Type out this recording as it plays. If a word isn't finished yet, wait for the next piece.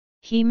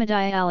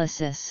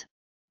Hemodialysis,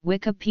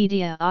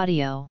 Wikipedia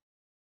audio.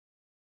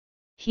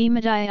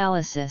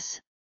 Hemodialysis,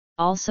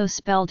 also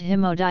spelled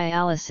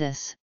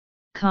hemodialysis,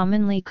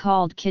 commonly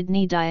called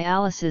kidney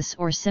dialysis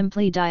or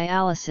simply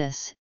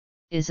dialysis,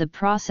 is a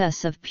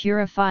process of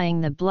purifying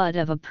the blood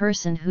of a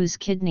person whose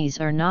kidneys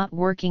are not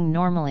working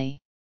normally.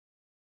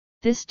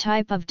 This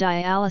type of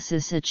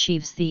dialysis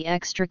achieves the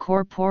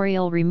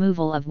extracorporeal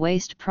removal of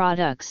waste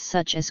products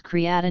such as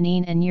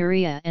creatinine and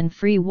urea and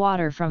free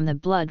water from the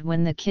blood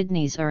when the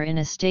kidneys are in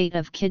a state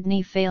of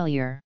kidney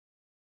failure.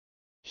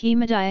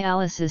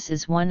 Hemodialysis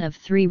is one of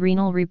 3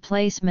 renal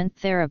replacement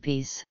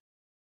therapies.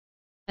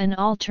 An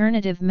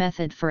alternative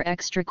method for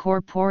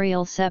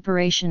extracorporeal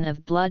separation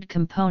of blood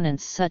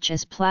components such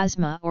as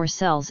plasma or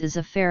cells is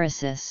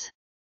apheresis.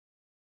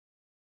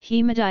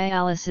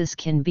 Hemodialysis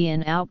can be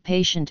an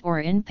outpatient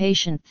or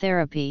inpatient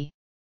therapy.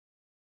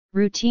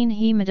 Routine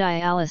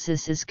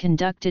hemodialysis is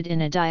conducted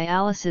in a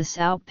dialysis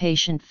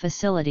outpatient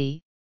facility,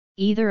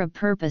 either a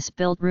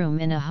purpose-built room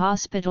in a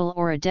hospital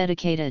or a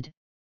dedicated,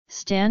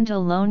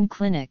 stand-alone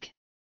clinic.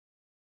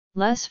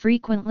 Less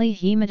frequently,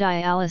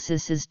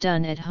 hemodialysis is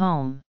done at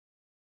home.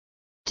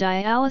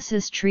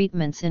 Dialysis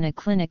treatments in a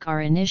clinic are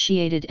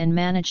initiated and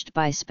managed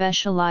by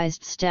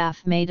specialized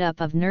staff made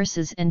up of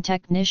nurses and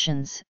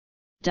technicians.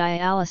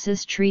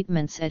 Dialysis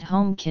treatments at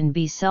home can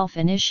be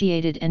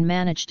self-initiated and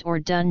managed or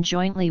done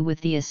jointly with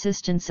the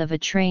assistance of a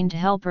trained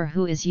helper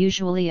who is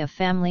usually a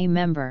family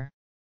member.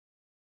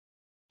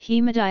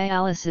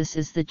 Hemodialysis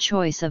is the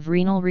choice of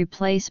renal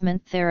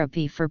replacement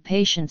therapy for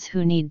patients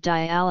who need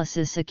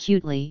dialysis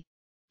acutely,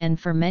 and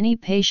for many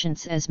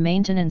patients as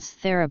maintenance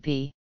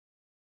therapy.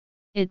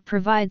 It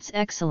provides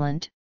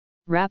excellent,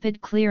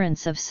 rapid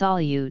clearance of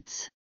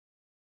solutes.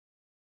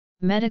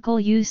 Medical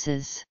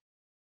uses.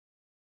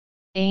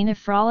 A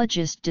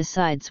nephrologist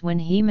decides when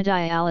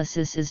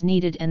hemodialysis is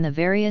needed and the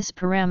various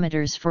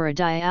parameters for a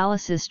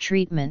dialysis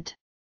treatment.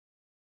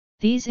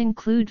 These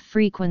include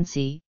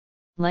frequency,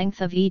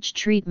 length of each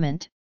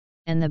treatment,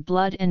 and the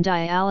blood and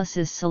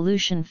dialysis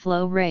solution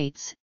flow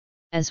rates,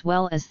 as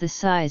well as the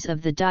size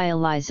of the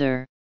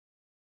dialyzer.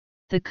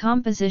 The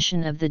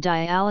composition of the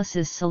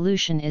dialysis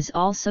solution is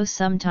also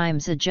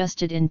sometimes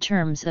adjusted in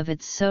terms of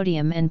its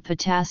sodium and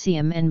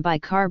potassium and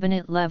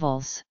bicarbonate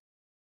levels.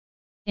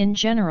 In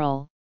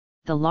general,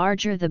 the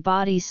larger the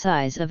body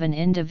size of an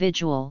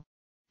individual,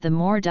 the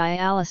more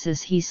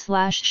dialysis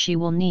he/she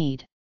will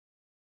need.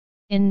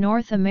 In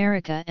North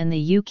America and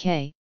the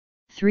UK,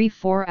 3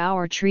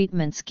 4-hour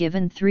treatments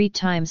given 3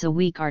 times a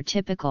week are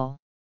typical.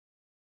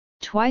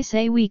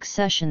 Twice-a-week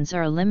sessions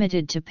are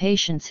limited to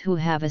patients who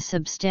have a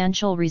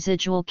substantial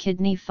residual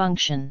kidney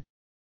function.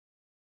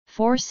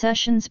 4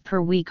 sessions per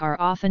week are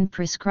often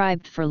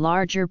prescribed for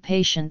larger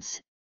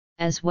patients,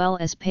 as well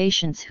as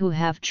patients who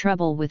have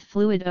trouble with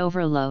fluid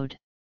overload.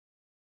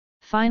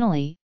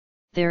 Finally,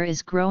 there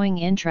is growing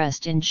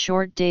interest in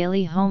short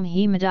daily home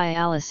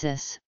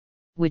hemodialysis,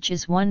 which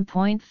is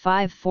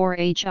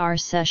 1.54 HR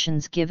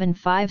sessions given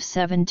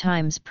 5-7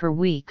 times per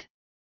week,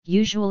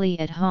 usually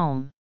at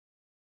home.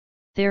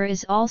 There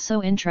is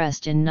also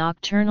interest in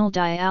nocturnal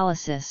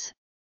dialysis,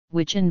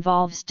 which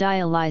involves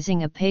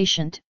dialyzing a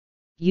patient,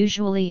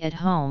 usually at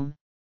home,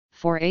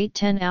 for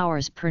 8-10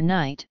 hours per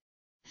night,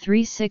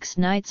 3-6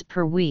 nights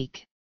per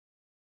week.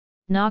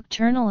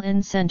 Nocturnal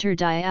in-center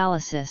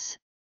dialysis,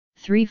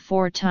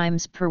 3-4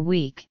 times per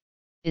week,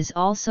 is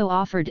also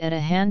offered at a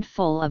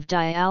handful of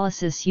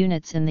dialysis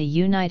units in the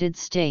United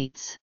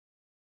States.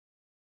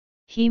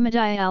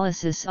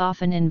 Hemodialysis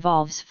often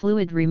involves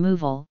fluid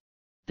removal,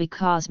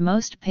 because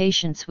most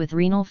patients with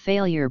renal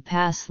failure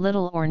pass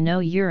little or no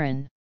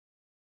urine.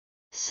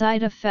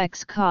 Side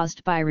effects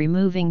caused by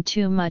removing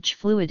too much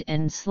fluid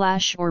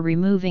and/or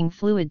removing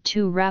fluid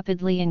too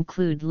rapidly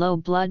include low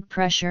blood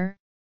pressure,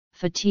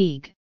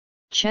 fatigue,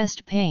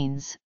 chest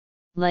pains,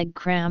 leg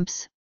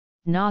cramps,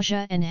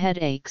 nausea and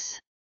headaches.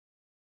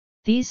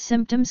 These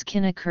symptoms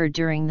can occur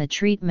during the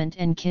treatment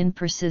and can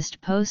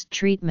persist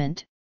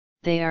post-treatment.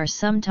 They are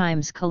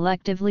sometimes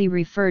collectively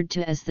referred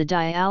to as the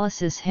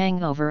dialysis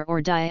hangover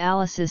or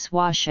dialysis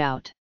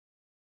washout.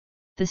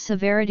 The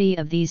severity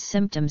of these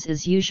symptoms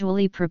is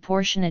usually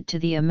proportionate to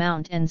the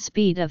amount and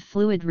speed of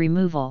fluid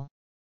removal.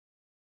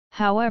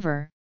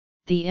 However,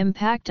 the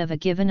impact of a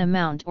given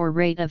amount or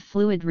rate of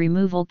fluid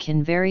removal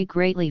can vary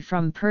greatly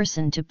from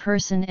person to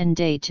person and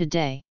day to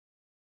day.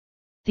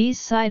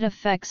 These side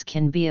effects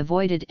can be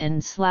avoided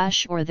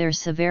and/or their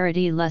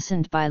severity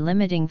lessened by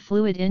limiting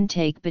fluid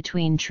intake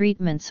between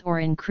treatments or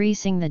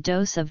increasing the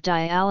dose of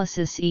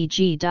dialysis,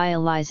 e.g.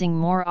 dialyzing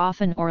more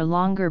often or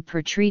longer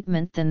per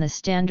treatment than the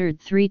standard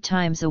 3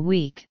 times a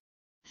week,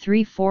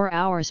 3-4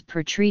 hours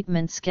per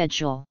treatment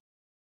schedule.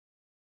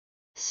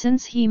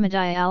 Since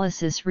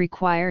hemodialysis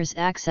requires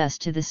access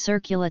to the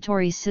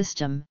circulatory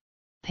system,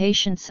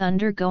 patients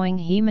undergoing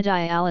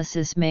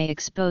hemodialysis may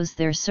expose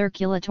their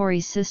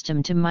circulatory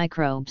system to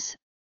microbes,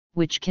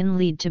 which can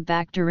lead to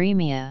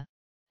bacteremia,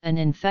 an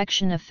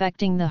infection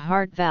affecting the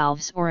heart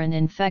valves or an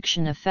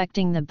infection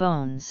affecting the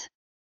bones.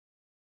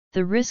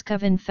 The risk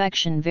of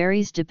infection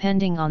varies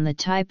depending on the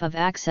type of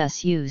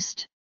access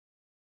used.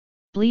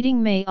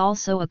 Bleeding may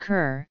also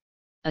occur,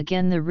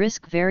 again the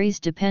risk varies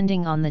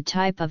depending on the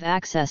type of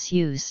access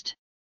used.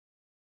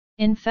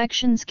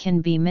 Infections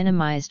can be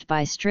minimized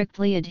by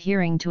strictly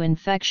adhering to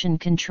infection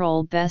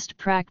control best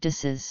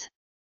practices.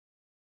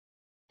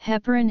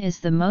 Heparin is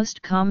the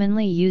most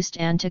commonly used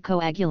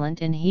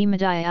anticoagulant in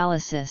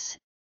hemodialysis,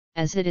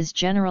 as it is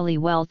generally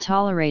well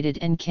tolerated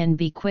and can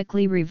be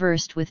quickly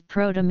reversed with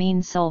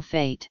protamine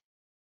sulfate.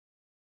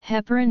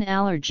 Heparin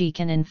allergy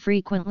can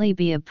infrequently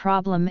be a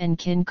problem and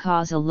can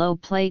cause a low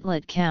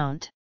platelet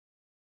count.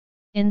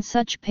 In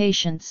such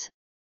patients,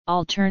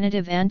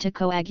 alternative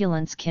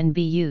anticoagulants can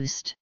be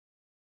used.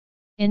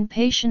 In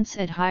patients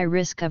at high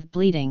risk of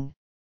bleeding,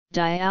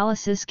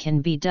 dialysis can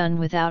be done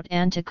without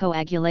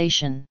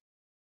anticoagulation.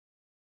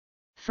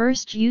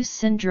 First-use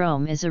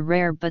syndrome is a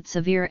rare but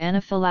severe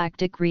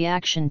anaphylactic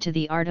reaction to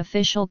the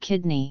artificial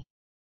kidney.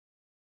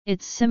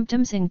 Its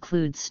symptoms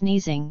include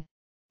sneezing,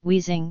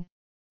 wheezing,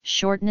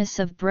 shortness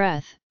of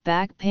breath,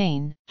 back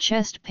pain,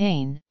 chest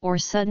pain, or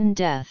sudden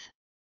death.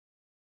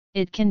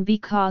 It can be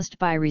caused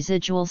by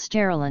residual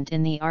sterilant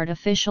in the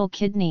artificial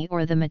kidney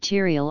or the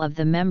material of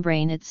the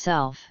membrane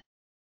itself.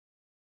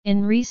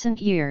 In recent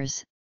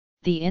years,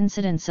 the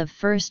incidence of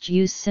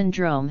first-use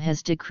syndrome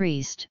has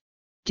decreased,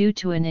 due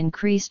to an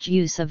increased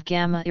use of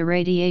gamma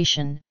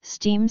irradiation,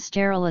 steam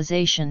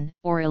sterilization,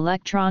 or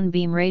electron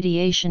beam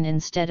radiation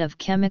instead of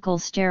chemical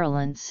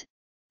sterilants,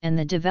 and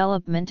the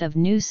development of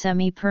new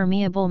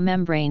semi-permeable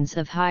membranes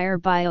of higher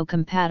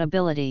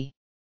biocompatibility.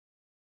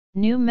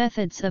 New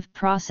methods of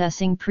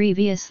processing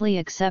previously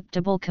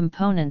acceptable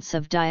components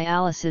of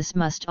dialysis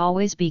must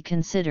always be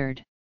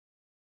considered.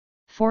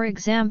 For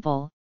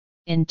example,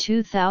 in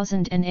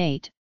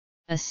 2008,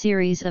 a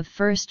series of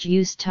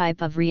first-use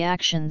type of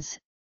reactions,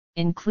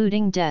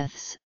 including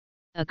deaths,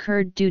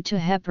 occurred due to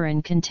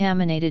heparin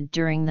contaminated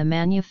during the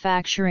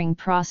manufacturing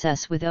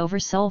process with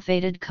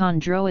oversulfated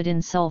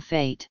chondroitin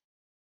sulfate.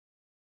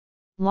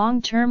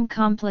 Long-term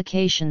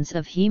complications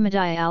of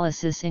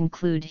hemodialysis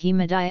include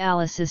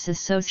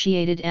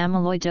hemodialysis-associated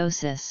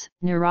amyloidosis,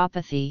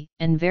 neuropathy,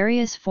 and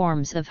various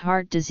forms of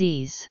heart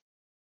disease.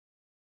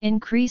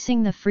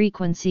 Increasing the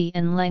frequency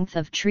and length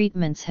of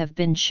treatments have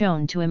been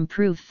shown to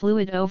improve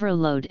fluid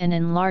overload and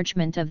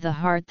enlargement of the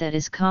heart that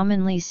is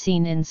commonly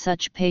seen in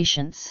such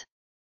patients.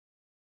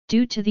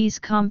 Due to these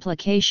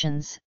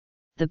complications,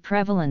 the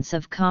prevalence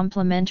of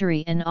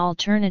complementary and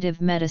alternative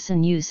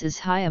medicine use is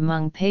high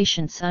among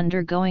patients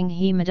undergoing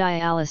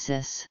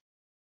hemodialysis.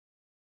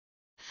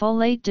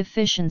 Folate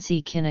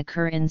deficiency can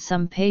occur in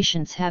some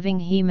patients having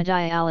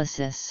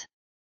hemodialysis.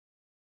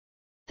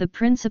 The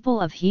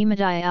principle of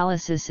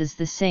hemodialysis is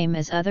the same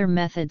as other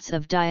methods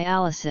of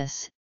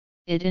dialysis.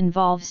 It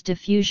involves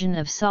diffusion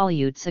of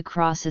solutes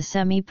across a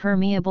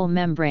semi-permeable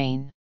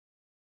membrane.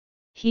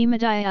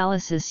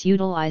 Hemodialysis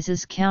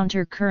utilizes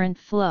counter-current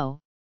flow,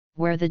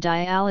 where the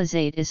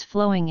dialysate is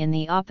flowing in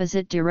the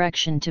opposite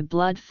direction to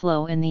blood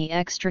flow in the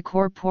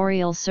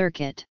extracorporeal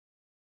circuit.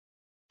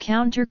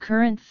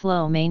 Countercurrent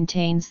flow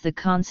maintains the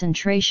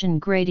concentration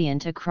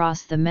gradient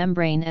across the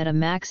membrane at a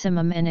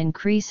maximum and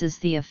increases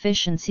the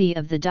efficiency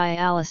of the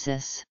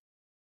dialysis.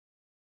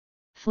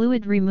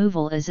 Fluid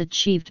removal is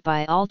achieved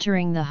by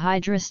altering the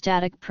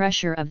hydrostatic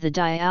pressure of the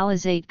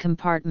dialysate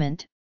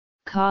compartment,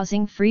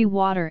 causing free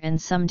water and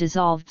some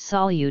dissolved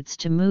solutes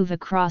to move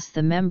across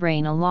the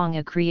membrane along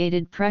a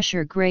created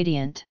pressure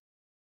gradient.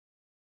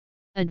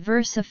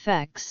 Adverse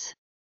effects.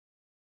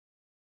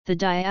 The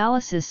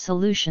dialysis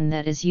solution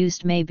that is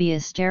used may be a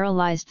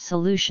sterilized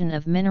solution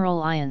of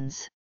mineral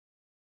ions.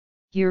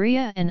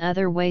 Urea and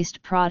other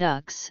waste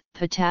products,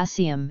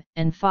 potassium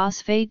and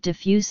phosphate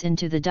diffuse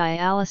into the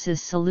dialysis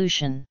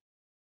solution.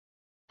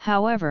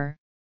 However,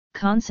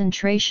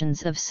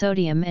 concentrations of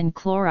sodium and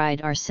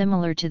chloride are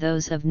similar to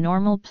those of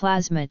normal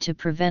plasma to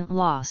prevent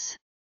loss.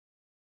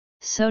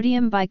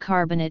 Sodium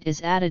bicarbonate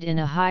is added in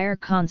a higher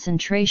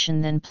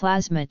concentration than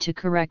plasma to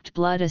correct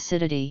blood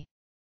acidity.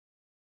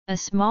 A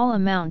small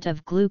amount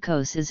of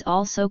glucose is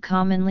also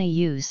commonly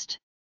used.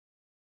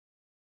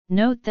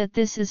 Note that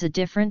this is a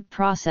different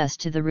process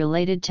to the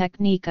related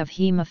technique of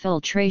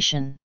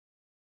hemofiltration.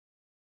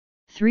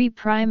 3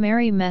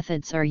 primary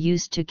methods are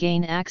used to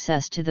gain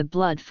access to the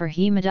blood for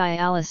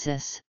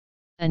hemodialysis: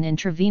 an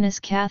intravenous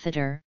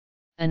catheter,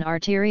 an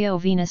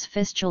arteriovenous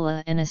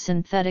fistula, and a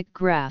synthetic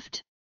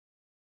graft.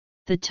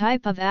 The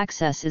type of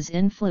access is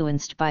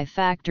influenced by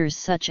factors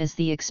such as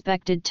the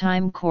expected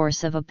time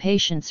course of a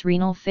patient's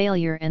renal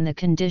failure and the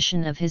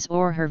condition of his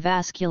or her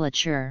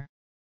vasculature.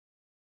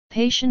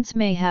 Patients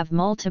may have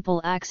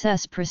multiple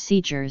access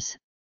procedures,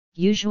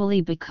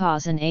 usually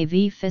because an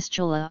AV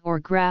fistula or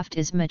graft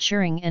is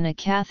maturing and a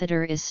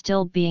catheter is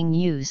still being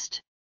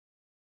used.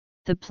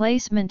 The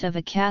placement of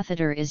a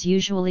catheter is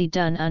usually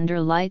done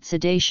under light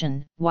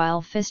sedation,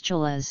 while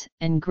fistulas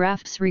and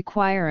grafts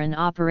require an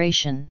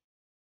operation.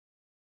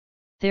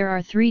 There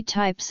are 3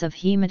 types of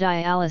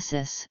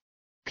hemodialysis: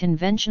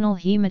 conventional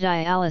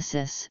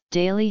hemodialysis,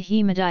 daily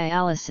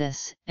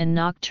hemodialysis, and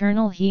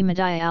nocturnal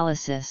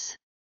hemodialysis.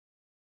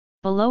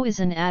 Below is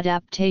an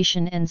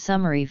adaptation and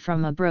summary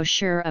from a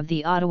brochure of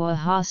the Ottawa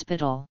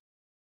Hospital.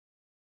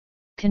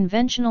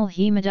 Conventional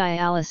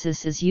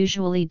hemodialysis is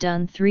usually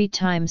done 3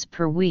 times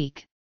per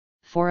week,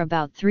 for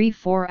about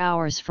 3–4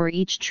 hours for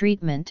each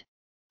treatment,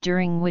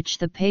 during which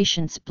the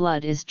patient's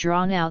blood is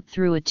drawn out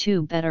through a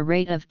tube at a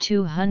rate of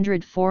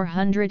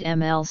 200–400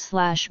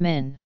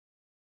 ml/min.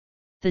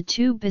 The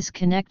tube is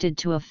connected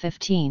to a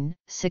 15,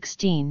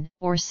 16,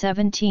 or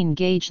 17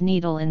 gauge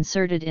needle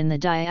inserted in the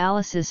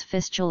dialysis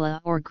fistula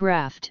or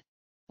graft,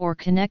 or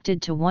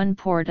connected to one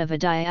port of a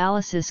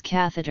dialysis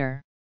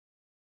catheter.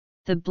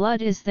 The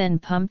blood is then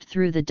pumped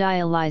through the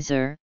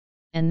dialyzer,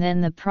 and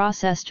then the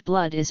processed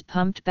blood is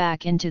pumped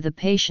back into the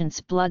patient's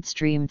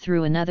bloodstream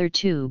through another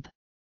tube.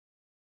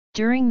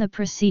 During the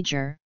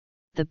procedure,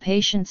 the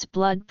patient's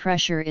blood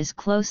pressure is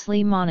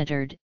closely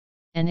monitored,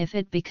 and if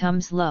it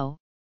becomes low,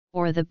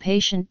 or the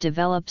patient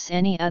develops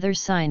any other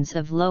signs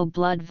of low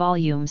blood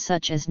volume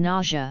such as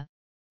nausea,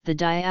 the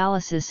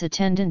dialysis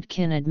attendant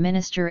can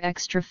administer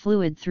extra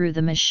fluid through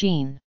the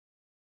machine.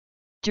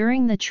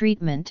 During the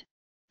treatment,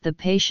 the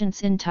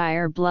patient's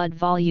entire blood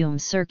volume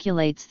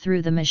circulates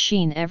through the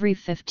machine every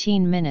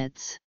 15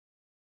 minutes.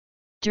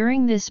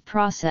 During this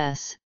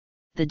process,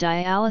 the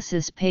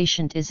dialysis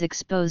patient is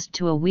exposed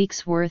to a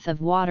week's worth of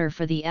water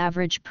for the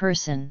average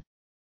person.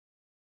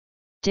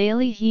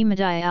 Daily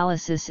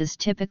hemodialysis is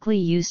typically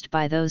used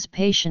by those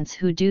patients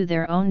who do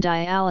their own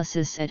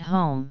dialysis at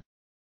home.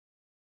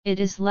 It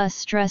is less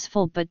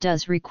stressful but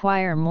does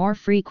require more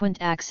frequent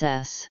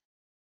access.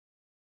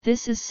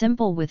 This is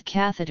simple with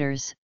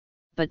catheters,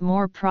 but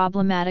more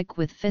problematic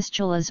with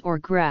fistulas or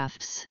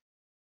grafts.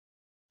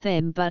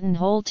 The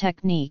buttonhole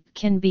technique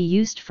can be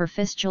used for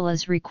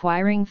fistulas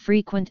requiring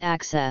frequent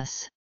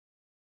access.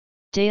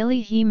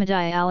 Daily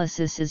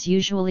hemodialysis is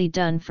usually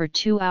done for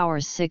 2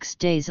 hours 6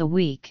 days a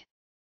week.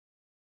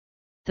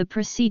 The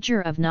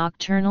procedure of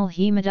nocturnal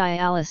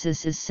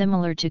hemodialysis is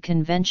similar to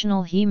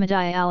conventional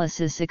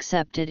hemodialysis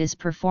except it is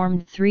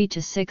performed 3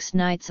 to 6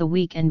 nights a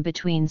week and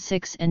between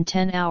 6 and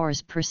 10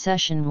 hours per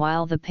session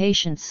while the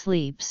patient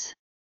sleeps.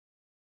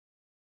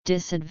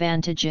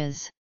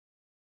 Disadvantages.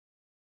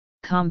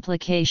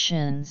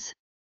 Complications.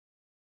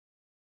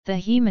 The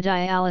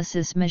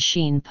hemodialysis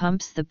machine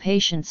pumps the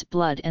patient's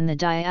blood and the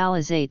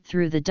dialysate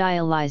through the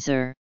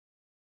dialyzer.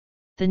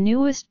 The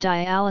newest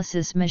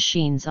dialysis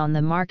machines on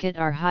the market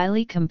are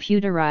highly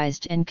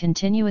computerized and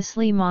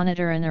continuously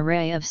monitor an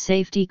array of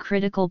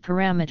safety-critical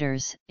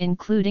parameters,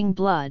 including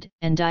blood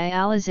and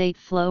dialysate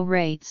flow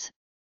rates,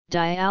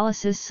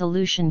 dialysis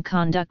solution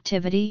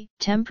conductivity,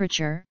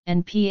 temperature,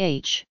 and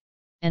pH,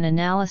 and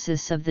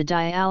analysis of the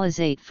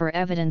dialysate for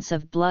evidence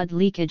of blood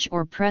leakage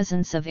or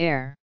presence of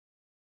air.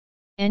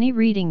 Any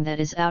reading that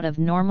is out of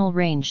normal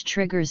range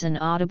triggers an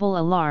audible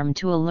alarm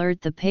to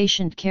alert the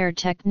patient care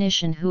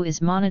technician who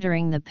is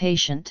monitoring the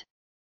patient.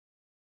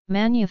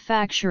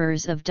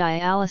 Manufacturers of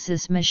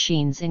dialysis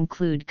machines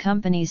include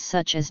companies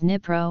such as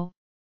Nipro,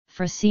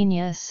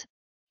 Fresenius,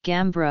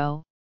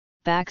 Gambro,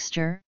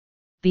 Baxter,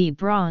 B.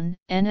 Braun,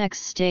 NX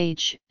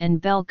Stage,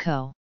 and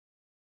Belco.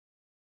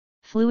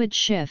 Fluid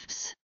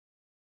shifts.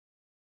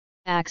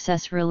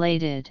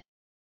 Access-related.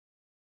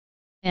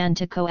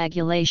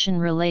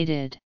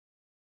 Anticoagulation-related.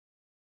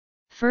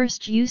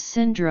 First-use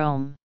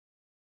syndrome.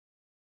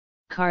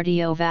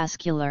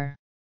 Cardiovascular.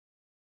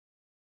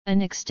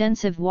 An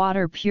extensive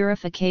water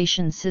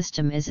purification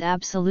system is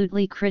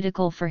absolutely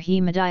critical for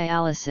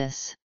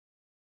hemodialysis.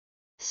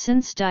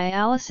 Since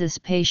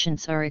dialysis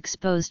patients are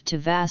exposed to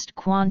vast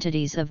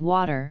quantities of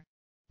water,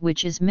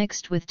 which is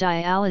mixed with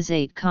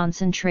dialysate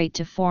concentrate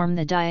to form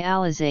the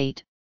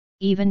dialysate,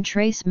 even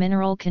trace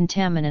mineral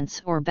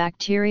contaminants or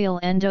bacterial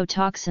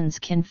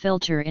endotoxins can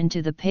filter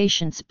into the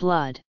patient's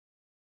blood.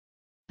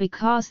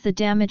 Because the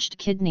damaged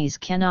kidneys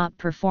cannot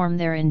perform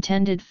their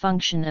intended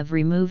function of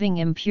removing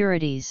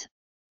impurities,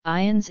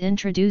 ions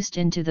introduced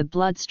into the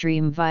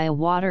bloodstream via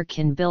water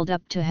can build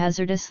up to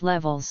hazardous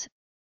levels,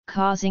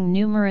 causing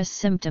numerous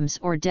symptoms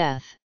or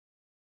death.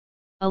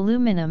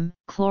 Aluminum,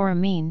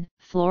 chloramine,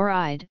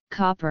 fluoride,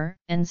 copper,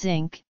 and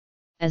zinc,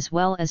 as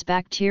well as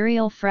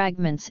bacterial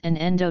fragments and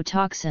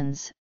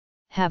endotoxins,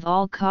 have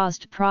all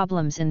caused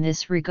problems in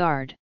this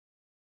regard.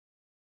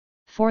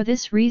 For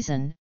this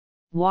reason,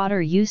 water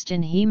used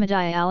in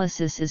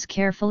hemodialysis is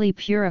carefully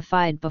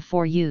purified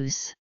before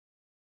use.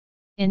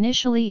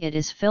 Initially it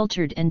is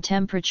filtered and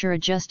temperature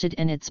adjusted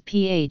and its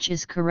pH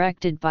is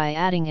corrected by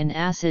adding an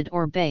acid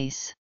or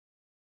base.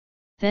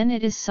 Then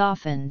it is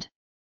softened.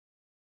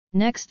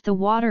 Next the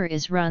water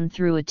is run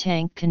through a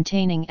tank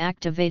containing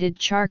activated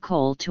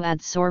charcoal to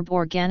adsorb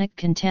organic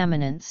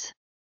contaminants.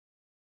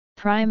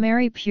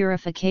 Primary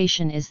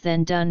purification is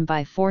then done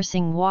by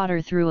forcing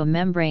water through a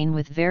membrane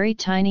with very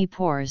tiny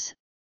pores,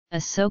 a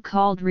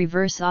so-called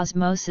reverse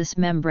osmosis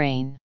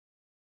membrane.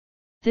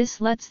 This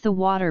lets the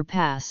water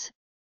pass,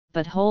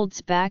 but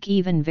holds back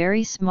even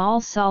very small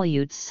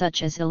solutes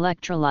such as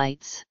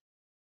electrolytes.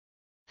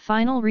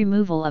 Final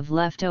removal of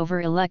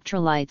leftover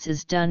electrolytes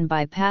is done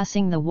by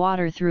passing the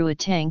water through a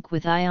tank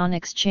with ion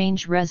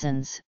exchange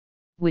resins,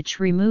 which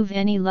remove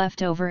any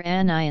leftover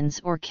anions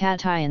or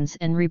cations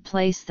and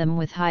replace them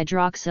with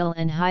hydroxyl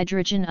and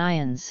hydrogen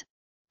ions,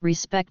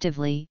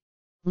 respectively,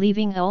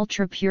 leaving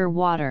ultra-pure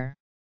water.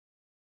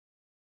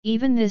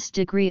 Even this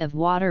degree of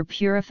water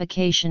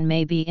purification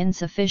may be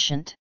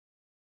insufficient.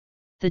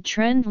 The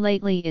trend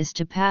lately is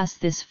to pass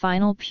this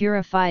final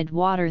purified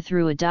water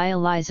through a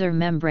dialyzer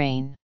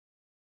membrane.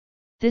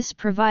 This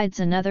provides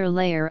another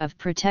layer of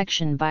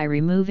protection by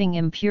removing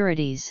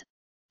impurities,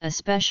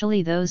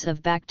 especially those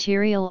of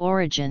bacterial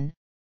origin,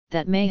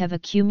 that may have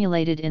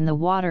accumulated in the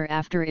water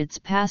after its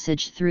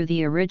passage through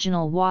the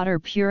original water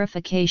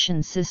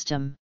purification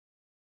system.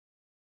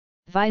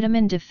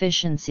 Vitamin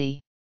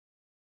deficiency.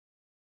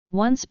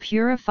 Once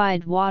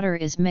purified water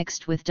is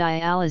mixed with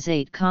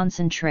dialysate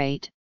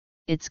concentrate,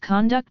 its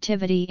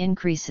conductivity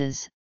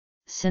increases,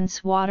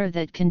 since water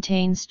that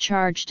contains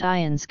charged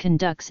ions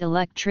conducts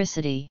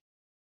electricity.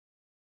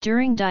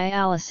 During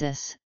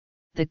dialysis,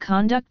 the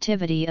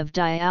conductivity of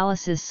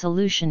dialysis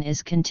solution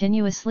is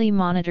continuously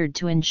monitored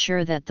to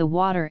ensure that the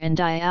water and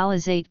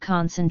dialysate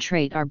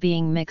concentrate are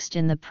being mixed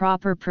in the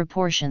proper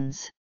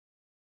proportions.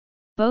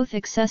 Both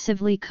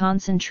excessively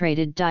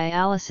concentrated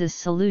dialysis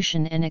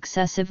solution and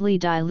excessively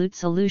dilute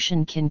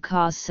solution can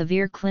cause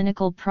severe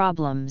clinical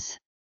problems.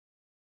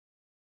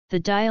 The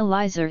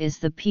dialyzer is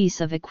the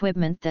piece of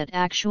equipment that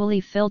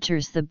actually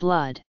filters the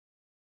blood.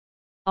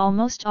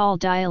 Almost all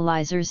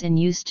dialyzers in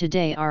use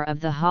today are of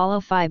the hollow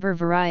fiber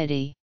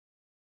variety.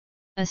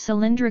 A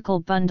cylindrical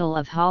bundle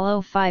of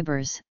hollow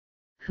fibers,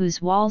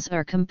 whose walls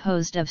are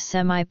composed of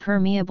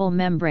semi-permeable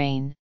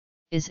membrane,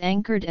 is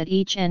anchored at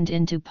each end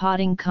into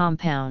potting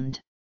compound.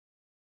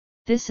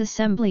 This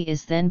assembly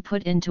is then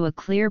put into a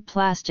clear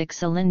plastic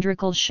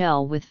cylindrical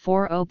shell with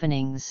 4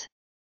 openings.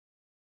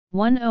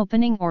 One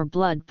opening or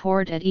blood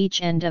port at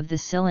each end of the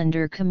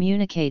cylinder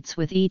communicates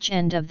with each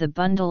end of the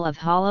bundle of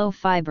hollow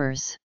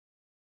fibers.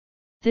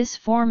 This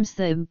forms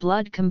the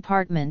blood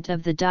compartment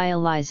of the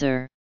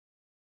dialyzer.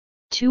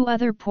 2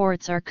 other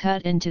ports are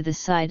cut into the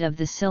side of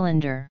the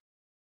cylinder.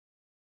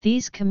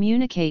 These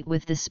communicate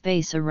with the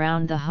space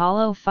around the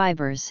hollow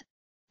fibers,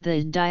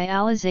 the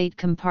dialysate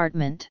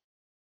compartment.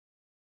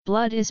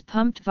 Blood is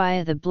pumped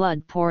via the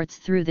blood ports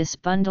through this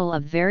bundle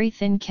of very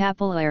thin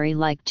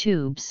capillary-like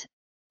tubes,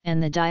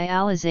 and the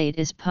dialysate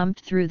is pumped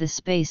through the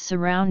space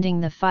surrounding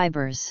the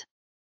fibers.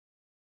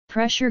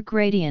 Pressure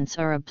gradients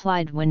are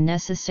applied when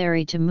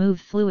necessary to move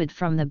fluid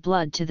from the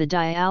blood to the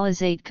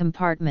dialysate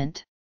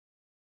compartment.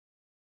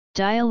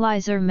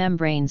 Dialyzer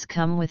membranes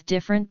come with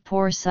different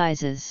pore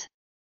sizes.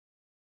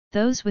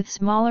 Those with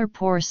smaller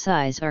pore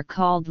size are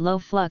called low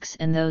flux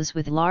and those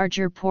with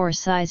larger pore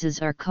sizes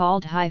are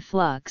called high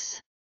flux.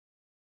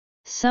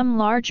 Some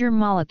larger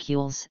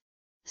molecules,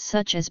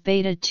 such as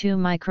beta-2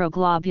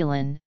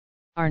 microglobulin,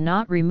 are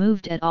not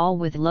removed at all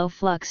with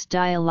low-flux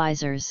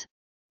dialyzers.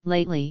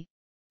 Lately,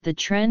 the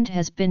trend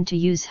has been to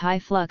use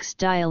high-flux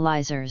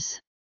dialyzers.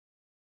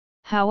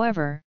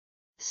 However,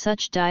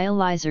 such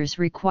dialyzers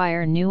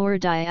require newer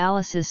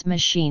dialysis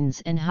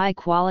machines and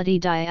high-quality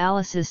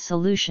dialysis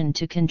solution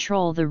to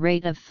control the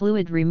rate of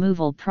fluid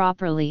removal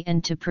properly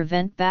and to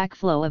prevent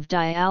backflow of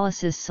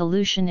dialysis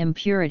solution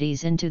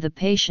impurities into the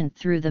patient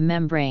through the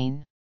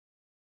membrane.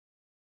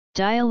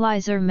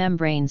 Dialyzer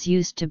membranes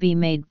used to be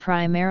made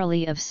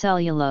primarily of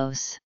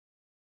cellulose.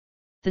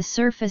 The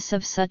surface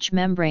of such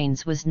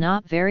membranes was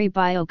not very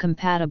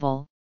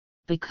biocompatible,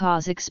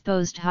 because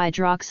exposed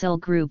hydroxyl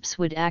groups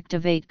would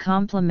activate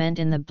complement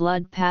in the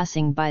blood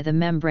passing by the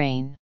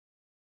membrane.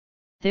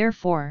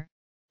 Therefore,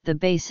 the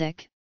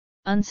basic,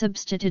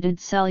 unsubstituted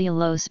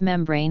cellulose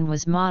membrane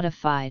was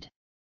modified.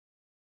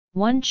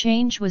 One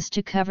change was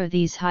to cover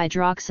these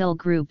hydroxyl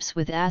groups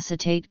with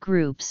acetate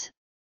groups,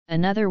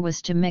 another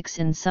was to mix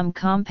in some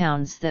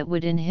compounds that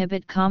would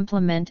inhibit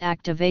complement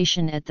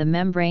activation at the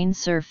membrane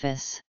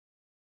surface.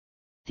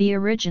 The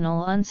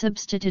original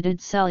unsubstituted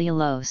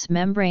cellulose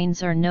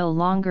membranes are no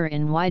longer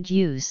in wide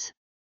use,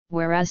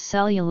 whereas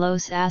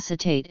cellulose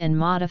acetate and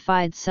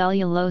modified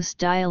cellulose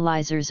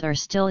dialyzers are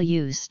still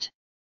used.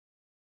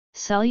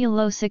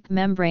 Cellulosic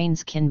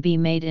membranes can be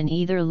made in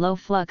either low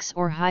flux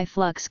or high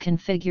flux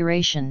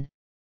configuration,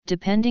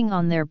 depending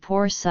on their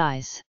pore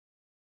size.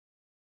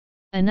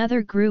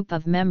 Another group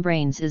of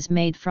membranes is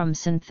made from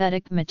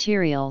synthetic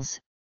materials,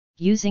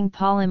 using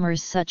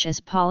polymers such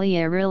as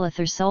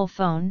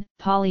polyarylethersulfone,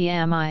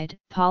 polyamide,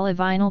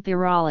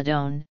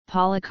 polyvinylpyrrolidone,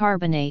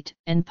 polycarbonate,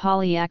 and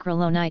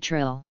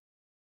polyacrylonitrile.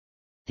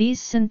 These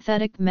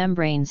synthetic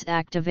membranes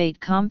activate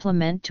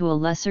complement to a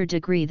lesser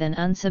degree than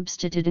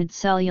unsubstituted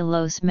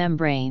cellulose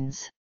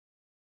membranes.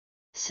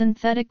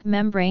 Synthetic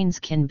membranes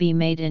can be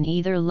made in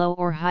either low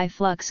or high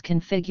flux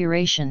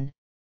configuration,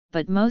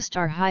 but most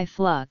are high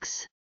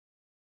flux.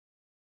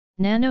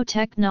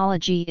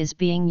 Nanotechnology is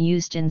being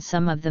used in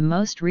some of the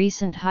most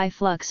recent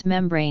high-flux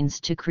membranes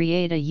to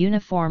create a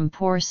uniform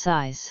pore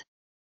size.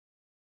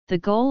 The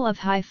goal of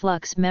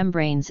high-flux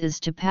membranes is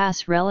to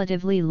pass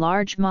relatively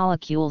large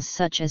molecules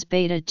such as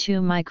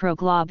beta-2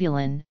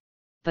 microglobulin,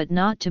 but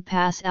not to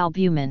pass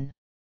albumin.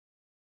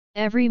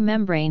 Every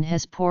membrane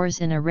has pores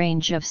in a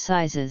range of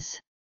sizes.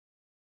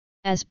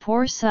 As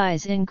pore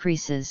size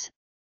increases,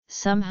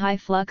 some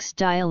high-flux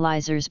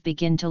dialyzers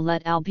begin to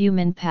let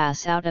albumin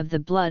pass out of the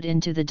blood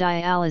into the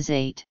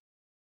dialysate.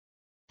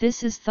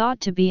 This is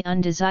thought to be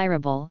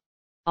undesirable,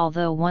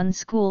 although one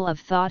school of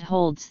thought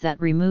holds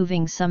that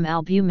removing some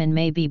albumin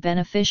may be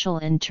beneficial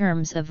in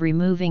terms of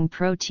removing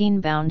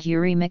protein-bound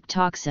uremic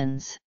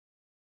toxins.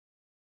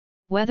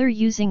 Whether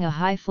using a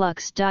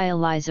high-flux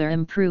dialyzer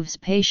improves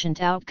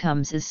patient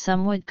outcomes is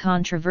somewhat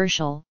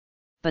controversial,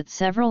 but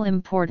several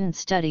important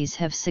studies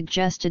have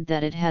suggested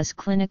that it has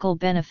clinical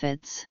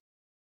benefits.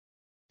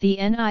 The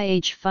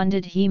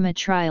NIH-funded HEMA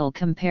trial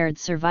compared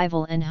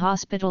survival and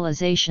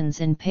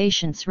hospitalizations in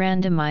patients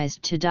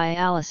randomized to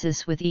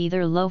dialysis with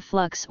either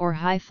low-flux or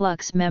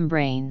high-flux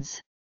membranes.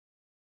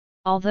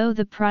 Although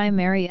the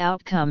primary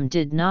outcome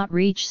did not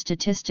reach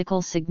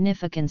statistical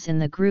significance in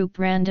the group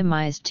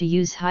randomized to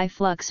use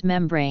high-flux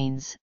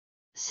membranes,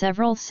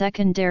 several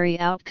secondary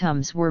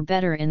outcomes were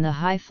better in the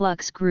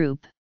high-flux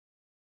group.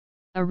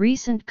 A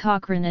recent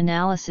Cochrane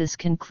analysis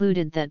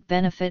concluded that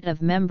benefit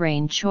of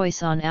membrane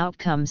choice on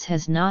outcomes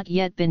has not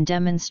yet been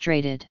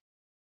demonstrated.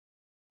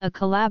 A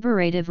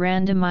collaborative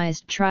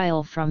randomized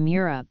trial from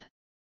Europe,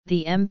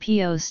 the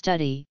MPO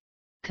study,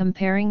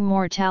 comparing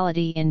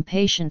mortality in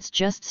patients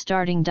just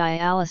starting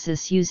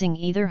dialysis using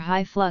either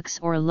high-flux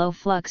or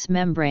low-flux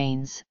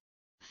membranes,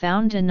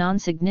 found a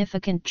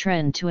non-significant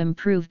trend to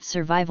improved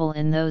survival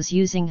in those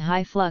using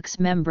high-flux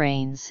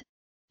membranes,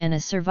 and a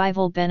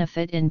survival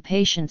benefit in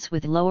patients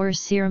with lower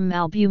serum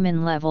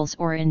albumin levels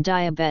or in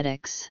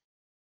diabetics.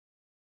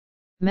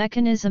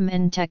 Mechanism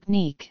and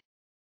technique.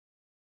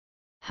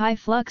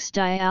 High-flux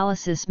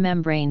dialysis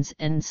membranes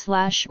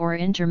and/or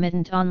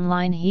intermittent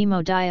online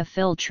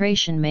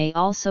hemodiafiltration may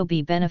also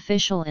be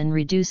beneficial in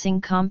reducing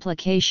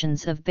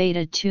complications of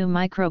beta-2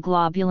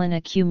 microglobulin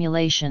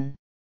accumulation.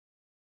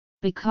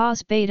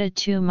 Because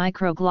beta-2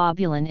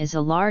 microglobulin is a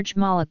large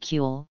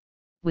molecule,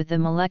 with a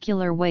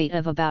molecular weight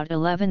of about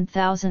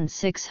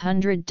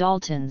 11,600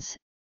 daltons,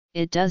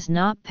 it does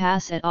not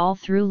pass at all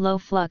through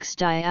low-flux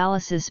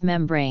dialysis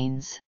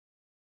membranes.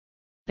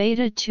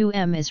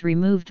 Beta-2M is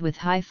removed with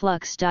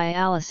high-flux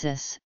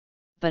dialysis,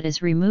 but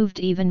is removed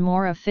even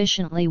more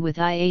efficiently with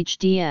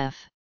IHDF.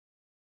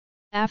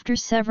 After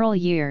several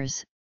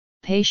years,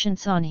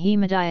 patients on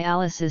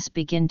hemodialysis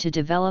begin to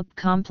develop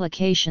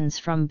complications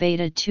from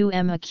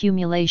beta-2M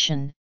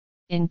accumulation,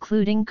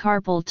 including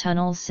carpal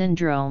tunnel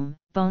syndrome,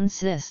 bone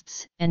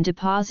cysts, and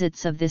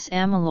deposits of this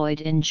amyloid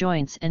in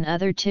joints and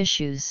other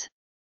tissues.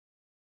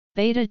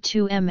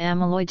 Beta-2M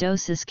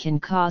amyloidosis can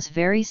cause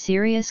very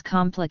serious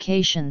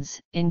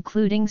complications,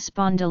 including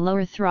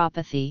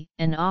spondyloarthropathy,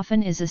 and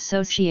often is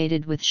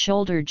associated with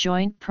shoulder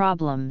joint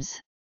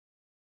problems.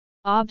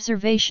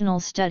 Observational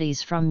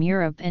studies from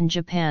Europe and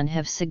Japan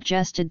have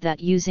suggested that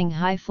using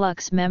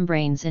high-flux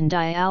membranes in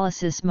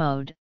dialysis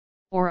mode,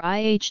 or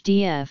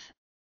IHDF,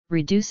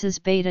 reduces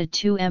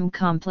beta-2M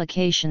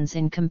complications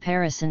in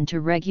comparison to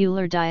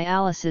regular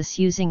dialysis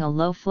using a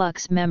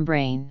low-flux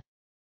membrane.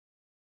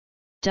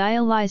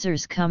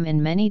 Dialyzers come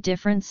in many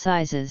different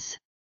sizes.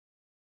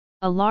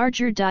 A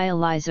larger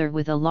dialyzer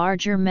with a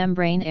larger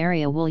membrane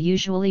area will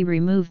usually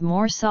remove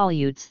more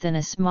solutes than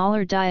a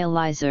smaller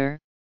dialyzer,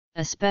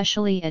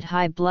 especially at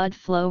high blood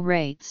flow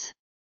rates.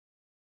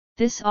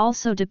 This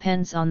also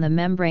depends on the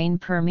membrane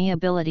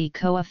permeability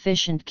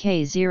coefficient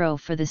K0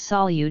 for the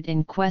solute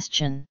in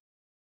question.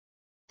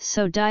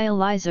 So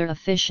dialyzer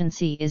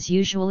efficiency is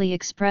usually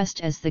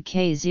expressed as the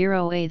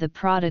K0A, the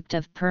product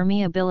of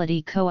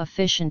permeability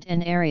coefficient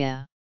and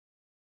area.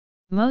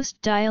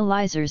 Most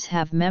dialyzers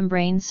have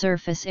membrane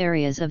surface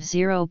areas of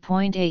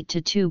 0.8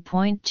 to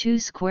 2.2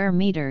 square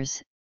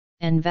meters,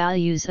 and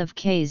values of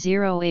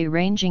K0A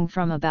ranging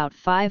from about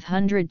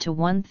 500 to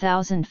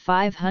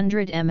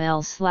 1500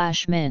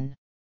 ml/min.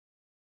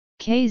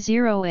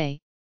 K0A,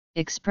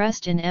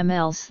 expressed in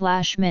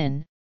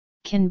ml/min,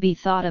 can be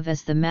thought of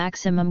as the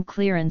maximum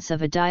clearance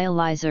of a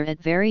dialyzer at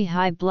very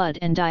high blood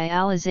and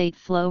dialysate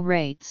flow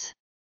rates.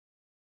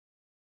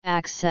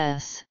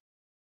 Access.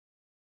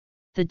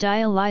 The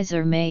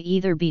dialyzer may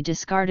either be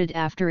discarded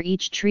after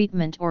each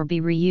treatment or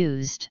be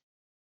reused.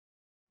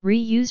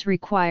 Reuse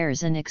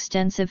requires an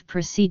extensive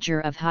procedure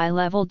of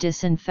high-level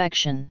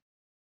disinfection.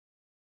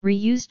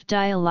 Reused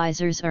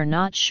dialyzers are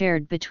not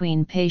shared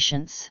between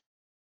patients.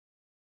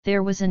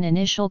 There was an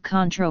initial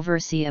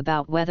controversy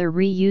about whether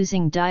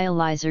reusing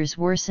dialyzers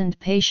worsened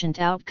patient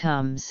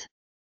outcomes.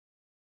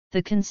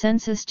 The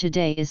consensus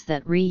today is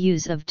that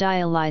reuse of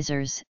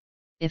dialyzers,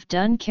 if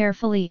done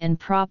carefully and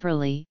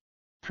properly,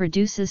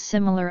 produces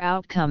similar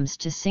outcomes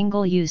to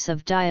single use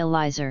of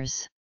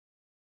dialyzers.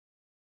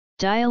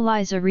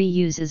 Dialyzer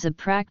reuse is a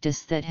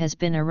practice that has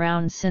been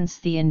around since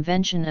the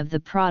invention of the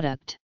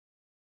product.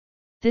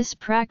 This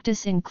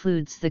practice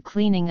includes the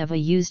cleaning of a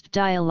used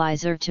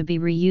dialyzer to be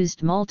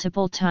reused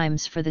multiple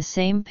times for the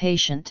same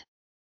patient.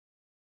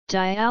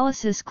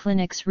 Dialysis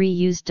clinics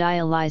reuse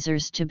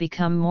dialyzers to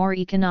become more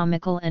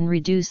economical and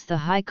reduce the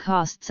high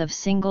costs of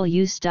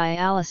single-use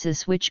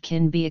dialysis, which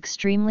can be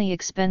extremely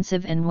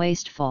expensive and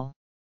wasteful.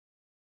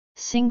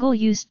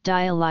 Single-use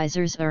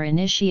dialyzers are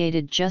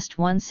initiated just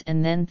once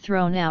and then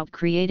thrown out,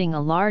 creating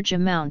a large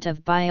amount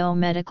of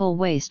biomedical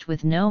waste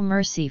with no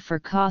mercy for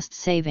cost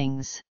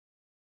savings.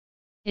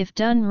 If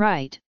done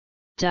right,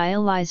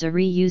 dialyzer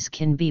reuse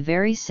can be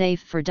very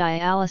safe for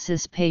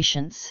dialysis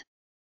patients.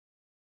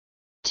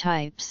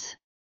 Types: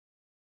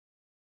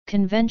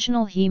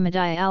 conventional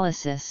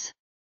hemodialysis,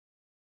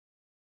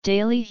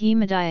 daily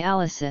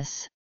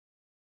hemodialysis.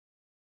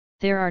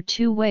 There are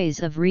two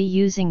ways of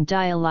reusing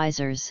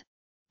dialyzers,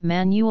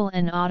 manual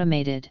and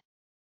automated.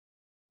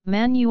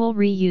 Manual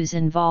reuse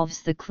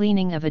involves the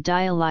cleaning of a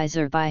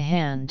dialyzer by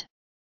hand.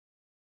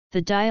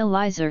 The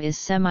dialyzer is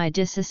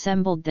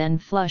semi-disassembled, then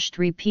flushed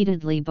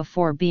repeatedly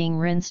before being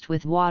rinsed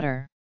with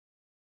water.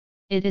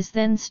 It is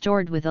then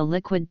stored with a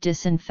liquid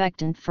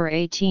disinfectant for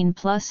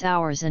 18+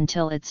 hours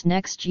until its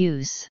next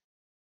use.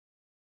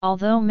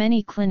 Although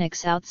many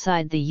clinics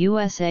outside the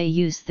USA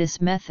use this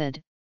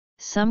method,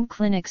 some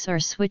clinics are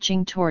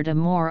switching toward a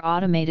more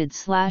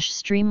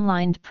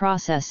automated/streamlined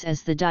process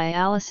as the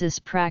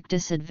dialysis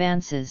practice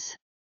advances.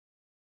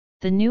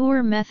 The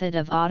newer method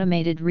of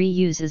automated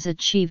reuse is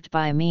achieved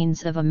by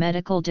means of a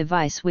medical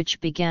device which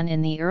began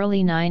in the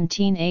early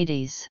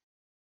 1980s.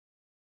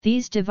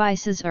 These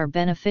devices are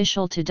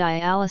beneficial to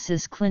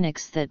dialysis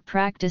clinics that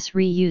practice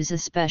reuse,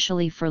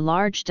 especially for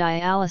large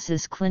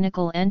dialysis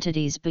clinical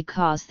entities,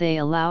 because they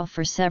allow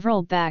for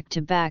several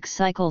back-to-back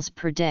cycles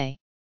per day.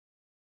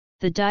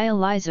 The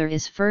dialyzer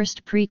is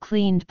first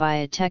pre-cleaned by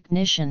a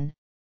technician,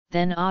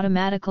 then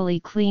automatically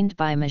cleaned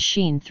by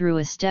machine through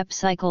a step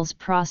cycles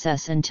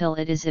process until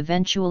it is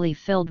eventually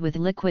filled with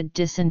liquid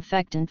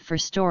disinfectant for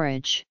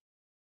storage.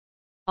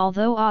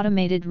 Although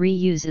automated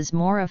reuse is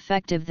more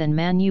effective than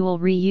manual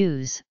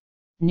reuse,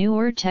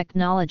 newer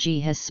technology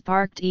has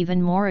sparked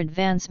even more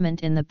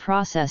advancement in the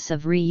process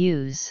of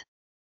reuse.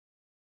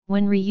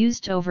 When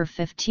reused over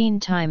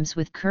 15 times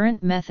with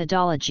current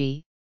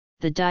methodology,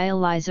 the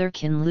dialyzer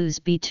can lose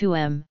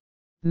B2M,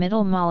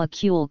 middle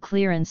molecule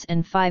clearance,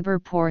 and fiber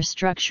pore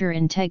structure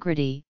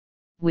integrity,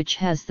 which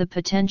has the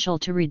potential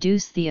to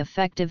reduce the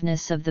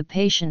effectiveness of the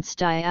patient's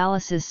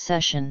dialysis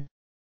session.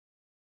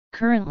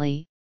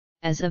 Currently,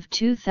 as of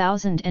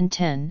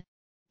 2010,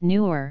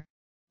 newer,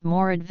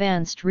 more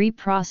advanced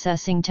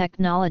reprocessing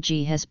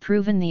technology has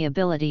proven the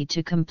ability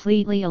to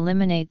completely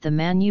eliminate the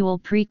manual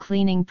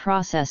pre-cleaning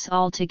process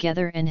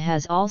altogether, and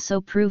has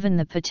also proven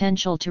the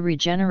potential to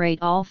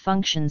regenerate all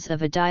functions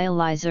of a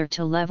dialyzer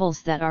to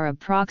levels that are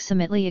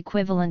approximately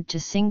equivalent to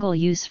single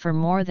use for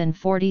more than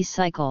 40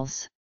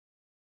 cycles.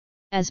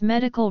 As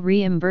medical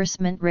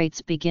reimbursement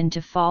rates begin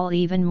to fall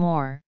even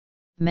more,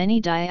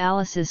 many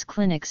dialysis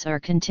clinics are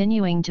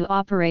continuing to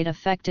operate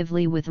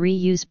effectively with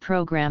reuse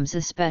programs,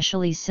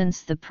 especially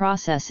since the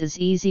process is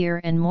easier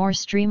and more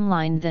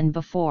streamlined than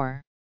before.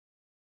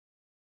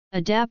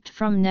 Adapt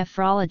from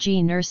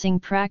Nephrology Nursing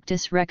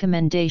Practice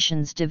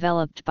Recommendations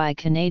developed by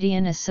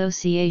Canadian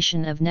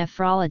Association of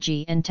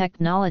Nephrology and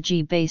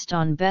Technology based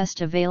on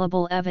best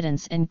available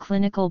evidence and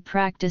clinical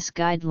practice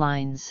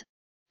guidelines,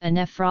 a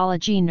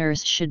nephrology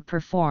nurse should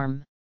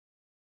perform.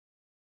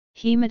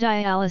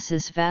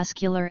 Hemodialysis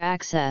vascular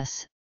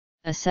access: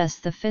 assess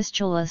the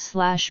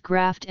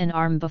fistula/graft and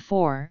arm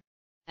before,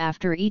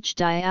 after each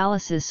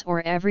dialysis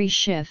or every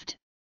shift,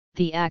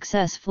 the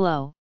access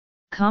flow,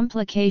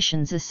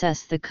 complications: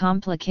 assess the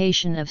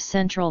complication of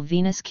central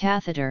venous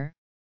catheter,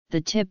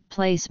 the tip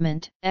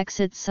placement,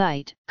 exit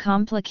site,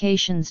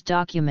 complications: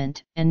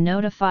 document and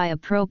notify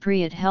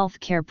appropriate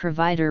healthcare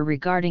provider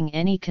regarding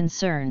any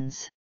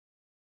concerns.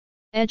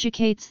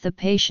 Educates the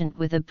patient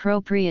with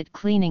appropriate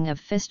cleaning of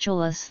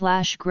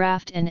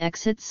fistula/graft and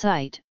exit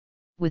site,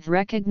 with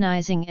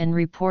recognizing and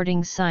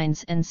reporting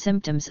signs and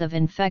symptoms of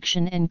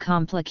infection and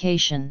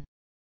complication.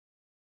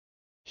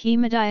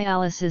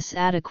 Hemodialysis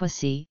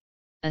adequacy: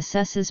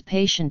 assesses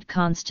patient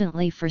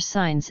constantly for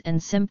signs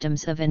and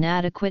symptoms of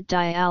inadequate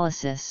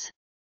dialysis.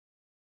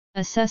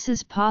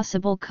 Assesses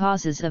possible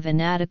causes of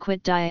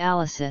inadequate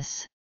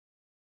dialysis.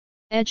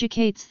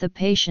 Educates the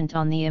patient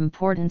on the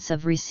importance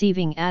of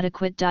receiving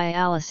adequate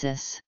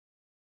dialysis.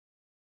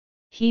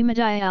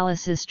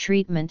 Hemodialysis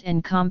treatment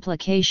and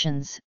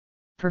complications: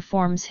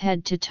 performs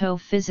head-to-toe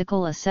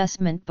physical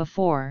assessment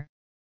before,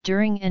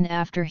 during and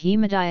after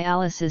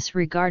hemodialysis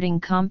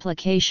regarding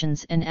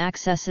complications and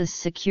accesses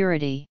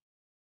security.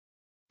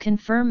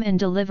 Confirm and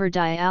deliver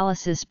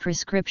dialysis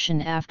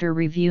prescription after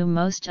review.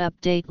 Most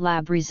update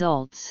lab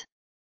results.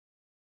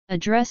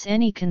 Address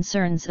any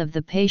concerns of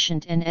the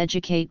patient and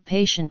educate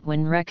patient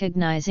when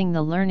recognizing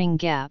the learning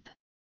gap.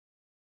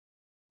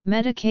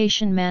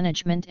 Medication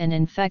management and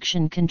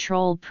infection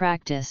control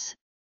practice: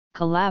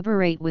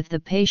 collaborate with the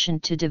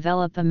patient to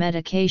develop a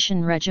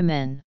medication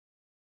regimen.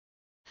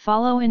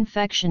 Follow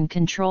infection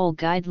control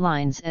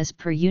guidelines as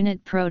per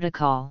unit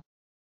protocol.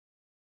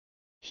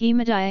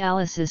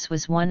 Hemodialysis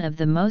was one of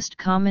the most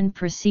common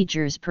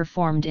procedures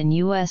performed in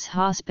U.S.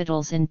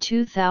 hospitals in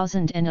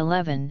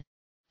 2011,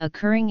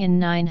 occurring in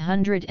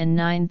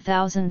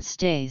 909,000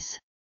 stays.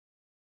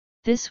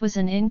 This was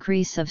an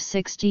increase of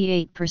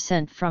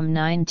 68% from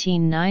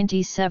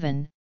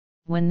 1997,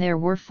 when there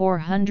were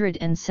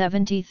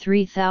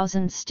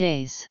 473,000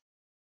 stays.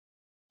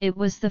 It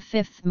was the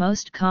fifth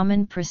most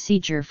common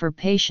procedure for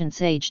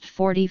patients aged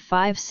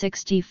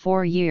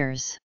 45-64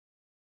 years.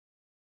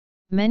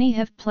 Many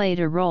have played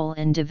a role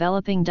in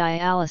developing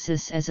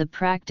dialysis as a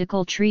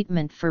practical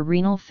treatment for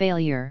renal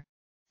failure,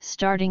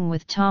 starting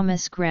with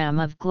Thomas Graham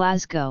of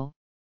Glasgow,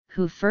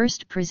 who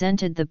first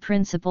presented the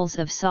principles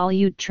of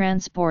solute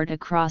transport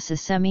across a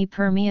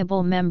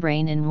semi-permeable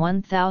membrane in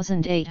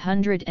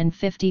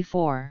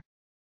 1854.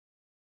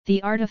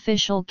 The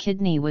artificial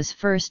kidney was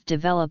first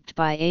developed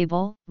by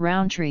Abel,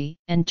 Rowntree,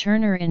 and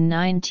Turner in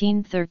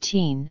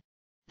 1913.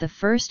 The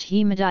first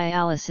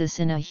hemodialysis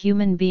in a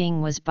human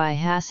being was by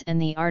Haas,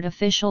 and the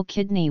artificial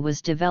kidney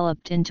was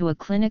developed into a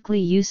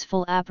clinically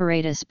useful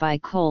apparatus by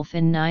Kolff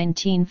in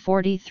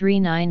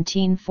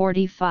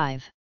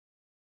 1943–1945.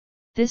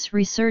 This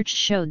research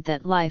showed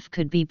that life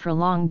could be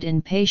prolonged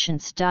in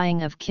patients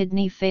dying of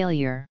kidney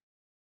failure.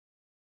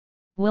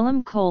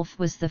 Willem Kolff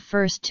was the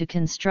first to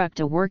construct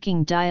a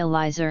working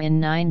dialyzer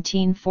in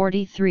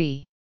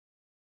 1943.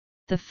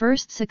 The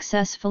first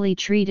successfully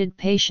treated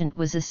patient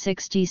was a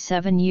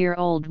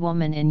 67-year-old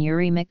woman in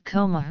uremic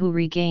coma who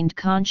regained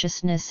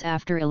consciousness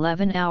after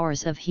 11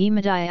 hours of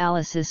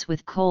hemodialysis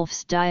with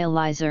Kolff's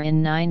dialyzer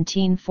in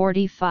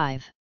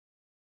 1945.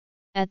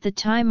 At the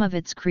time of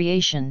its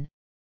creation,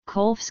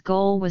 Kolff's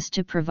goal was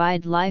to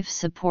provide life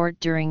support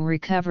during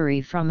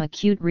recovery from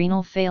acute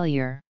renal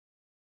failure.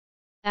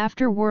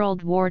 After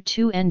World War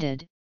II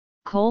ended,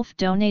 Kolff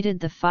donated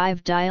the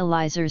 5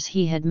 dialyzers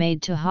he had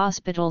made to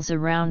hospitals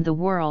around the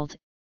world,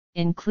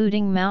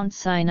 including Mount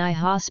Sinai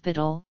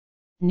Hospital,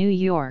 New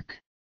York.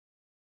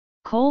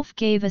 Kolff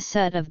gave a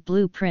set of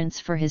blueprints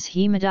for his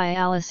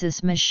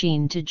hemodialysis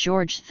machine to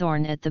George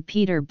Thorne at the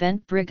Peter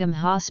Bent Brigham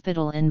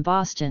Hospital in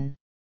Boston.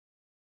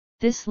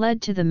 This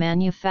led to the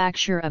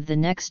manufacture of the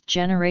next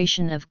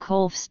generation of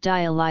Kolff's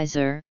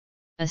dialyzer,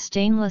 a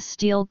stainless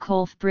steel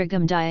Kolff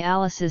Brigham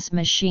dialysis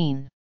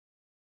machine.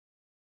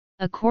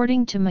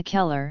 According to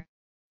McKellar,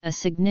 a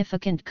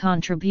significant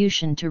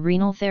contribution to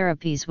renal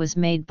therapies was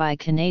made by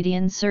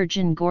Canadian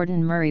surgeon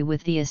Gordon Murray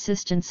with the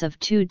assistance of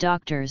 2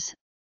 doctors,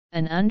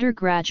 an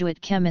undergraduate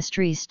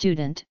chemistry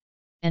student,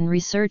 and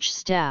research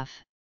staff.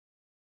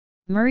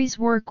 Murray's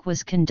work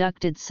was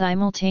conducted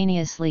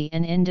simultaneously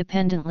and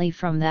independently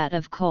from that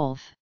of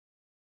Kolff.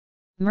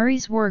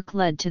 Murray's work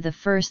led to the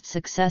first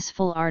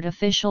successful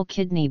artificial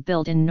kidney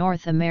built in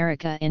North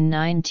America in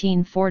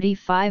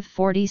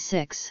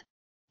 1945–46.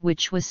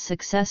 Which was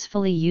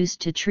successfully used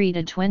to treat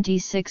a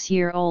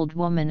 26-year-old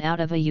woman out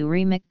of a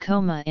uremic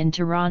coma in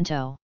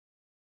Toronto.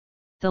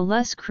 The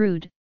less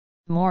crude,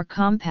 more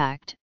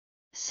compact,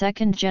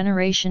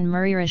 second-generation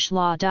Murray-Risch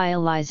Law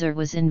dialyzer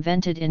was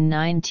invented in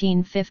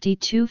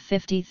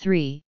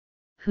 1952–53,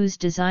 whose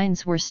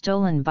designs were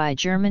stolen by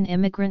German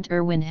immigrant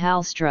Erwin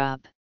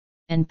Hallstrup,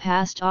 and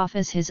passed off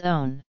as his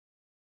own.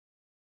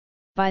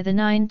 By the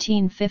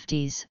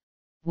 1950s,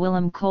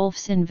 Willem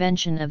Kolff's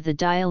invention of the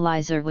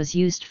dialyzer was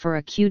used for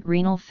acute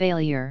renal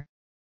failure,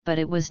 but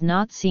it was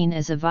not seen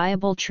as a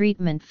viable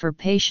treatment for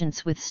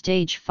patients with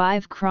stage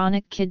 5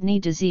 chronic kidney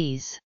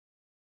disease.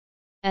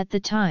 At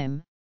the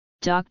time,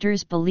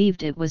 doctors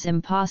believed it was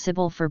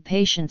impossible for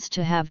patients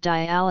to have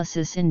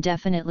dialysis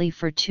indefinitely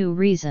for 2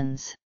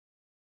 reasons.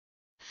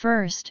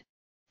 First,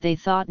 they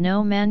thought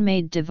no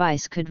man-made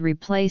device could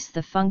replace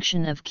the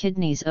function of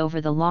kidneys over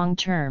the long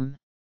term.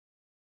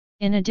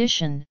 In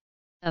addition,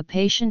 a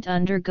patient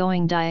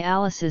undergoing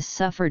dialysis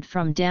suffered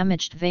from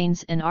damaged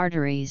veins and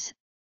arteries,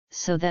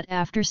 so that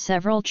after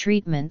several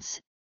treatments,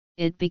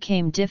 it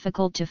became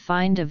difficult to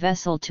find a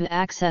vessel to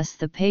access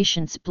the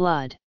patient's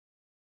blood.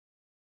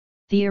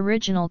 The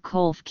original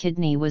Kolff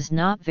kidney was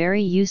not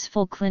very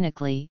useful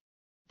clinically,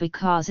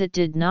 because it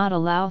did not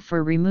allow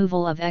for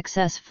removal of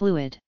excess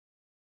fluid.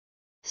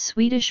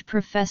 Swedish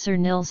professor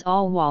Nils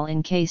Alwall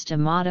encased a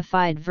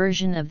modified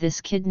version of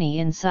this kidney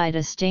inside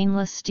a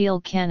stainless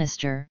steel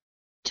canister,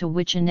 to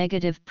which a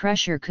negative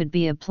pressure could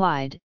be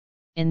applied,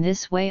 in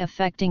this way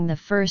affecting the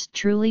first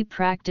truly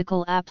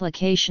practical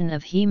application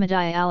of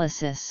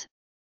hemodialysis,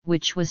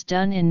 which was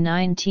done in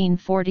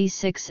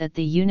 1946 at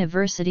the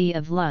University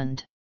of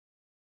Lund.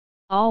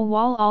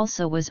 Alwall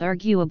also was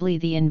arguably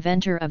the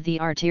inventor of the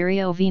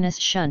arteriovenous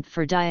shunt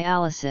for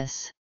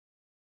dialysis.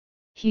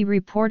 He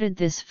reported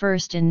this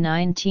first in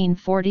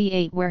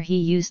 1948, where he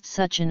used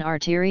such an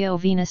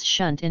arteriovenous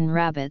shunt in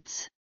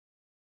rabbits.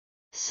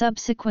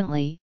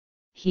 Subsequently,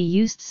 he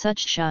used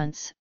such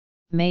shunts,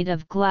 made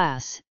of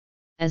glass,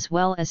 as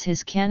well as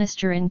his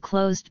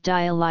canister-enclosed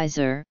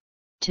dialyzer,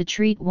 to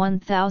treat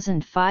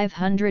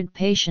 1,500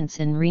 patients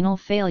in renal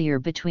failure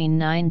between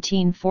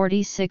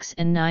 1946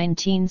 and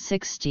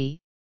 1960,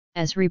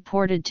 as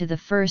reported to the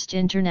First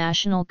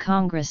International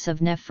Congress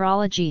of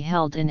Nephrology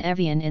held in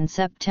Evian in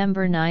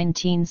September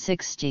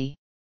 1960.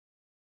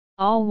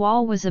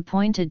 Alwall was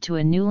appointed to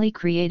a newly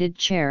created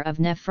chair of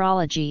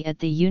nephrology at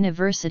the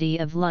University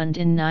of Lund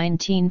in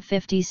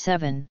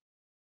 1957.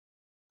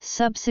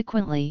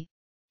 Subsequently,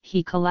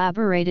 he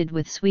collaborated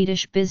with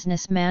Swedish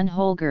businessman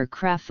Holger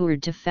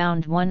Crafoord to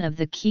found one of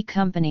the key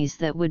companies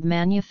that would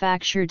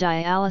manufacture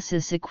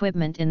dialysis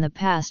equipment in the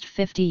past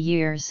 50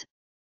 years,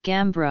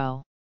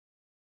 Gambro.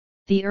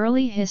 The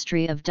early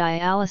history of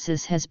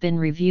dialysis has been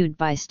reviewed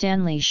by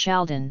Stanley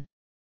Sheldon.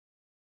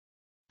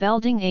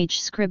 Belding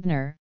H.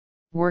 Scribner,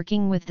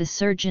 working with the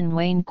surgeon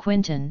Wayne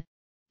Quinton,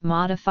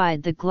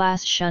 modified the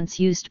glass shunts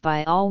used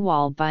by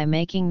Allwall by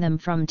making them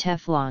from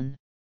Teflon.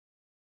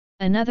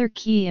 Another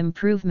key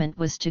improvement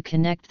was to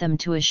connect them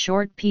to a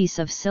short piece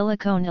of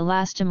silicone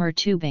elastomer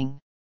tubing.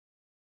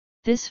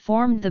 This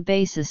formed the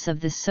basis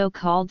of the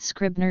so-called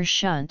Scribner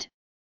shunt,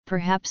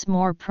 perhaps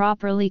more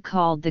properly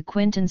called the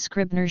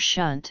Quinton-Scribner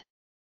shunt.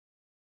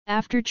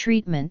 After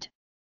treatment,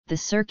 the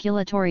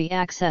circulatory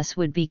access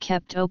would be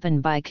kept open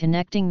by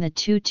connecting the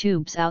two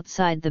tubes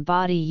outside the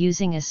body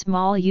using a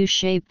small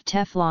U-shaped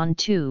Teflon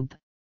tube,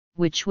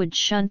 which would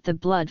shunt the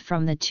blood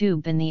from the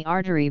tube in the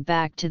artery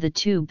back to the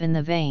tube in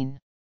the vein.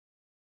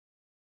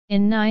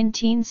 In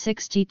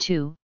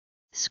 1962,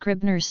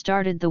 Scribner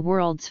started the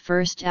world's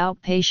first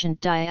outpatient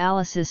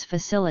dialysis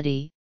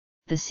facility,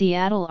 the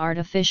Seattle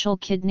Artificial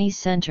Kidney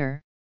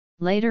Center,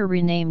 later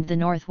renamed the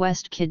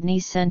Northwest Kidney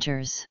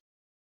Centers.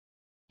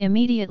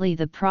 Immediately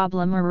the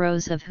problem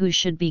arose of who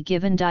should be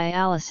given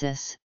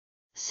dialysis,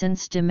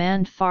 since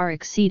demand far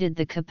exceeded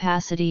the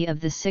capacity of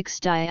the 6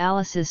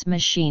 dialysis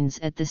machines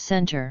at the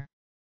center.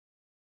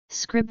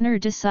 Scribner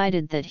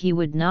decided that he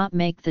would not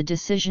make the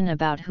decision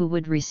about who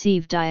would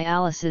receive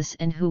dialysis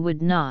and who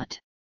would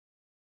not.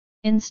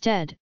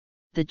 Instead,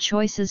 the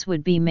choices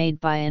would be made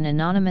by an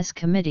anonymous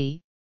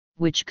committee,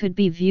 which could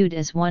be viewed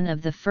as one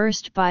of the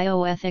first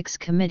bioethics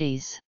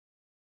committees.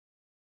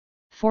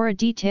 For a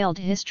detailed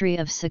history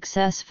of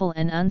successful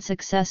and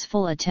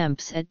unsuccessful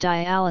attempts at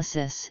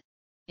dialysis,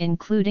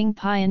 including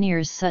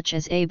pioneers such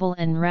as Abel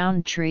and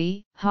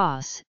Roundtree,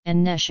 Haas,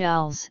 and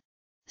Neschels,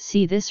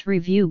 see this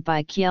review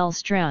by Kjell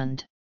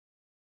Strand.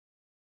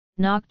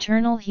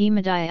 Nocturnal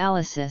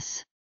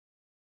hemodialysis.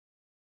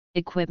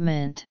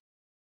 Equipment.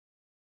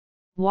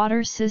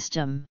 Water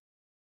system.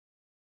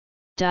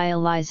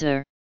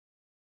 Dialyzer.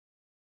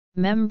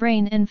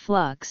 Membrane and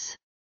flux.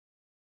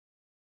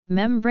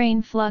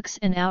 Membrane flux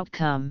and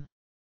outcome.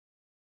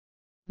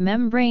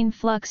 Membrane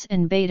flux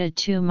and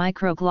beta-2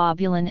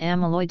 microglobulin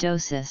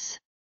amyloidosis.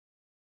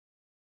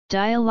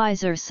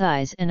 Dialyzer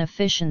size and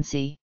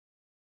efficiency.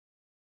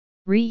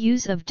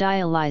 Reuse of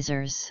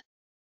dialyzers.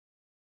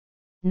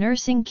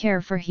 Nursing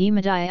care for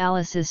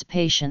hemodialysis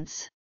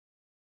patients.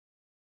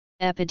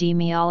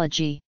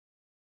 Epidemiology.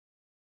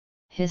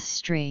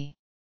 History.